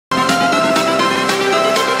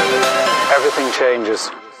everything changes.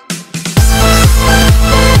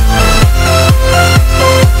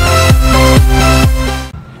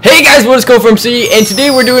 Hey guys, what is ColdFireMC? And today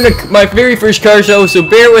we're doing my very first car show, so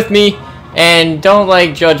bear with me and don't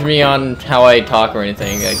like judge me on how I talk or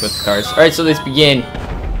anything like with the cars. Alright, so let's begin.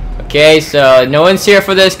 Okay, so no one's here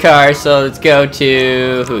for this car, so let's go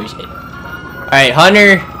to who is it? Alright,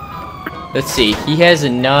 Hunter. Let's see, he has a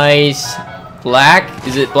nice black.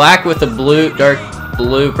 Is it black with a blue, dark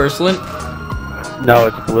blue porcelain? No,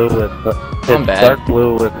 it's blue with dark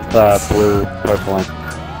blue with blue porcelain.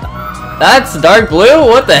 That's dark blue?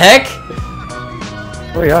 What the heck?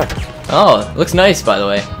 Oh yeah. Oh, it looks nice by the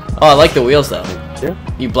way. Oh, I like the wheels though. Yeah.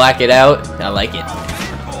 You black it out. I like it.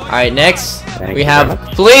 Alright, next Thank we you have very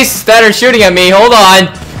much. police that are shooting at me. Hold on.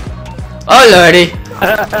 Oh lordy.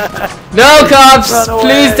 No cops! Run away.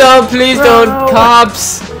 Please Run don't. away.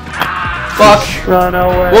 Cops. Fuck. Run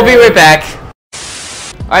away. We'll be right back.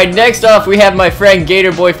 Alright, next off we have my friend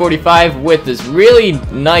GatorBoy45 with this really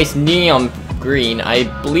nice neon green. I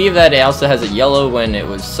believe that it also has a yellow when it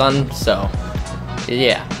was sun, so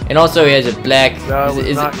yeah. And also he has a black. No,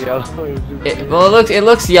 it's not yellow. Well, it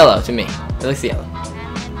looks yellow to me. It looks yellow.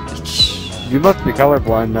 You must be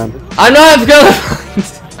colorblind then. I'm not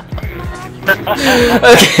colorblind.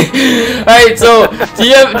 Okay. Alright, so do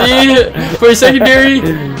you for secondary,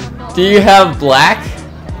 do you have black?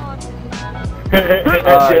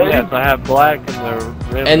 Yes, I have black and the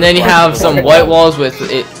rim. And then you have some white walls with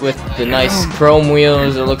the nice chrome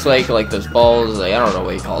wheels. It looks like those balls. Like, I don't know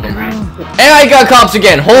what you call them. And I got cops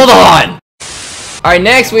again. Hold on. All right,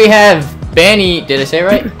 next we have Banny. Did I say it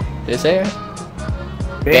right? Did I say it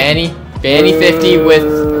right? Banny 50 with.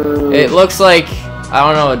 It looks like I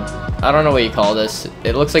don't know what you call this.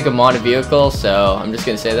 It looks like a modded vehicle, so I'm just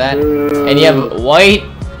gonna say that. And you have white.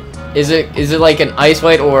 Is it like an ice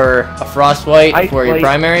white or a frost white for your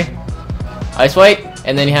primary? Ice white,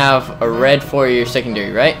 and then you have a red for your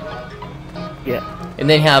secondary, right? Yeah. And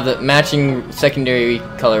then you have the matching secondary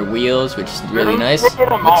color wheels, which is really nice. Looks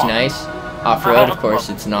nice. Off-road, of course,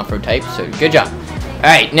 it's an off-road type, so good job.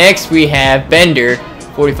 Alright, next we have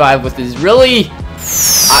Bender45 with his really...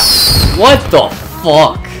 what the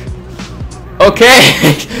fuck? Okay.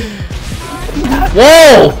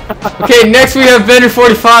 Whoa! Okay, next we have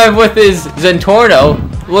Bender45 with his Zentorno.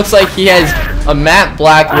 Looks like he has a matte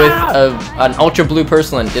black with an ultra blue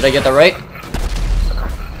porcelain. Did I get that right?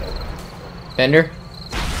 Bender?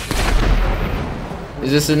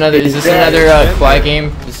 Is this another quiet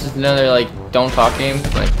game? This is another like don't talk game?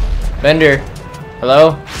 Like Bender.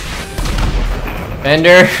 Hello?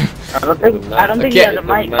 Bender? I don't think he has a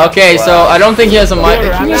mic. Okay, so I don't think he has a mic.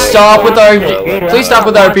 Can you stop with please stop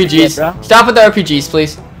with RPGs. Stop with the RPGs,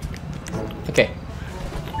 please. Okay.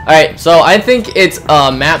 Alright, so I think it's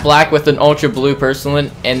matte black with an ultra blue porcelain,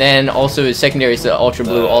 and then also his secondary is the ultra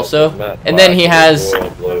blue also. And then he has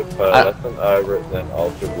ultra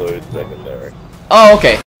blue secondary. oh,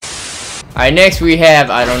 okay. Alright, next we have,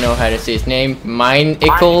 I don't know how to say his name, Meineke?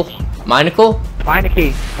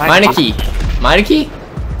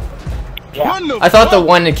 Yeah. I thought the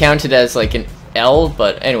one that counted as like an L,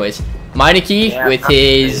 but anyways. Meineke with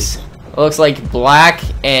his, looks like black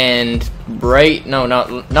and bright, no,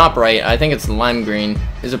 not bright, I think it's lime green.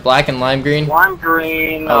 Is it black and lime green? Lime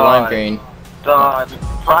green. Oh, lime green. The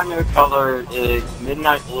primary color is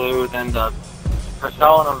midnight blue, then the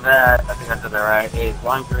persona of that, I think I said that right, is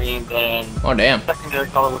lime green, then Oh, damn. the secondary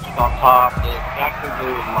color, which is on top, is actually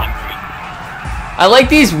blue and lime green. I like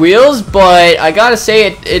these wheels, but I gotta say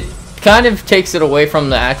it kind of takes it away from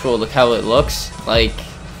the actual how it looks. Like,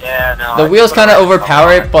 yeah, no, the wheels kind of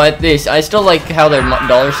overpower it, but I still like how they're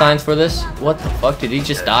dollar signs for this. What the fuck? Did he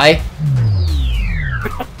just die?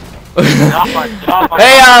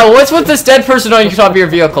 Hey, what's with this dead person on top of your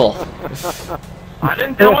vehicle? I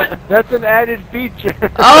didn't do it. That's an added feature.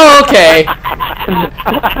 Oh, okay.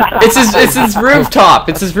 It's his rooftop.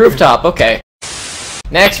 It's his rooftop. Okay.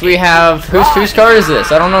 Next we have whose car is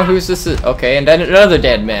this? I don't know whose this is. Okay, and then another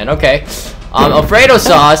dead man. Okay. Alfredo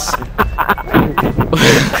sauce. We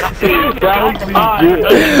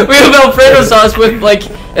have Alfredo sauce with like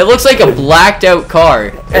it looks like a blacked out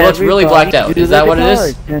car. It looks really blacked out. Is that what it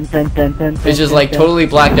is? It's just like totally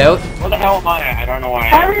blacked out. What the hell am I? I don't know why.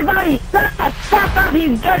 Everybody, stop! Stop!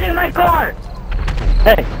 He's judging my car.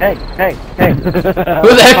 Hey! Who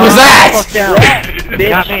the heck was that?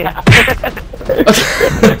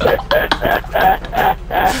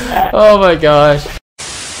 Oh my gosh.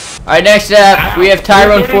 Alright, next up, we have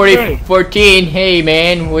Tyrone4014. Hey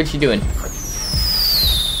man, what you doing?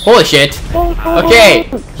 Holy shit. Okay,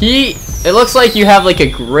 it looks like you have like a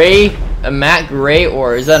gray a matte gray,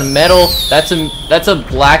 or is that a metal? That's a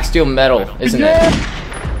black steel metal, isn't it?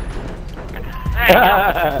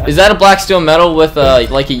 Is that a black steel metal with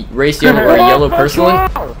like a ratio or a yellow porcelain?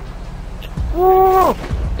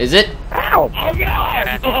 Is it?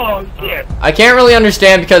 I can't really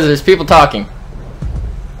understand because there's people talking.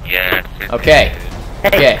 Yes. Okay.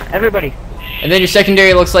 Okay. Everybody. And then your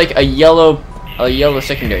secondary looks like a yellow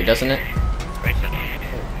secondary, doesn't it?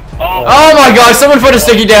 Oh my god, someone put a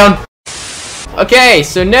sticky down! Okay,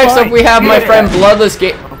 so next up we have my friend Bloodless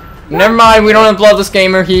Never mind, we don't have Bloodless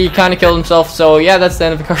Gamer, he kinda killed himself, so yeah, that's the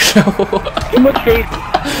end of the car show.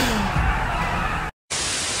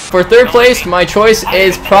 For third place, my choice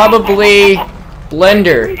is probably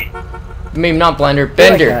Blender. Maybe not Blender,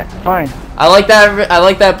 Bender. Fine. I like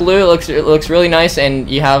that blue, it looks really nice, and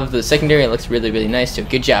you have the secondary, it looks really nice too.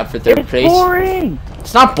 Good job for third place. It's boring!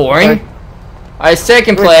 It's not boring. Alright,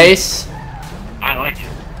 second place. I like it.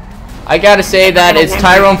 I gotta say that it's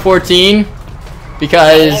Tyrone 14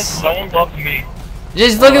 because No one loves me.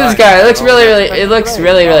 just look at this guy. It looks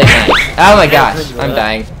really nice. Oh my gosh, I'm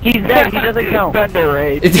dying. He's dead. He doesn't count.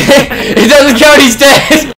 It doesn't count. He's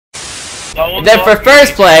dead. Then for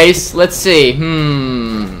first place, let's see.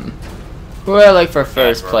 Who do I like for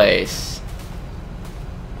first place?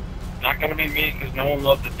 Not gonna be me because no one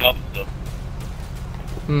loves the dub stuff.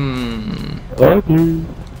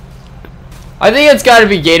 I think it's gotta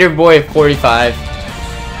be Gator Boy of 45.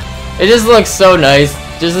 It just looks so nice.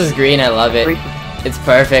 Just this green, I love it. It's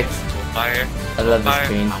perfect. Fire. I love this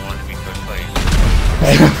green. I want to be first place.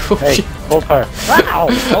 Hey, ColdFire.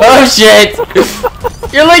 Oh shit!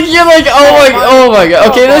 You're like, oh my god.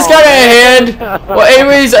 Okay, this got out of hand. Well,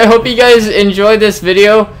 anyways, I hope you guys enjoyed this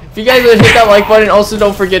video. If you guys would hit that like button, also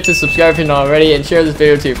don't forget to subscribe if you're not already, and share this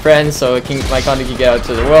video to your friends so my content can get out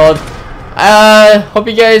to the world. Hope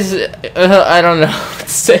you guys, I don't know what to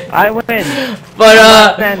say. I win. But,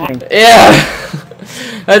 yeah.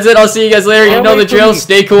 That's it. I'll see you guys later. You know the drill.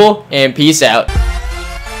 Stay cool, and peace out.